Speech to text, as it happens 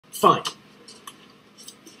Fine.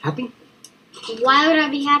 Happy? Why would I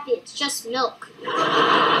be happy? It's just milk.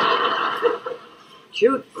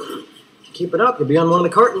 Cute. Keep it up, you'll be on one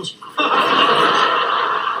of the cartons.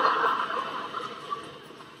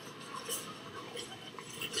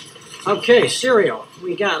 Okay, cereal.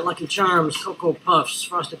 We got Lucky Charms, Cocoa Puffs,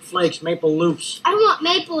 Frosted Flakes, Maple Loops. I want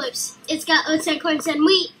Maple Loops. It's got oats and corn and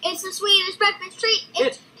wheat. It's the sweetest breakfast treat.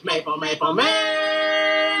 It's Maple,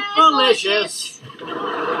 Maple-licious.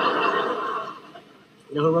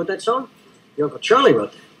 You know who wrote that song? Your Uncle Charlie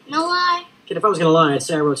wrote that. No lie. Kid, if I was gonna lie, I'd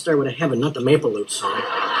say I wrote Stairway to Heaven, not the Maple Loops song.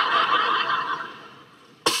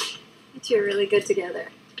 You two are really good together.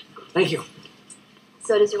 Thank you.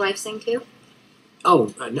 So does your wife sing too?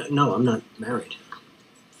 Oh, no, I'm not married.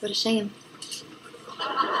 What a shame.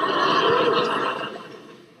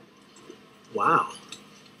 Wow.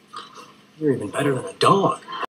 You're even better than a dog.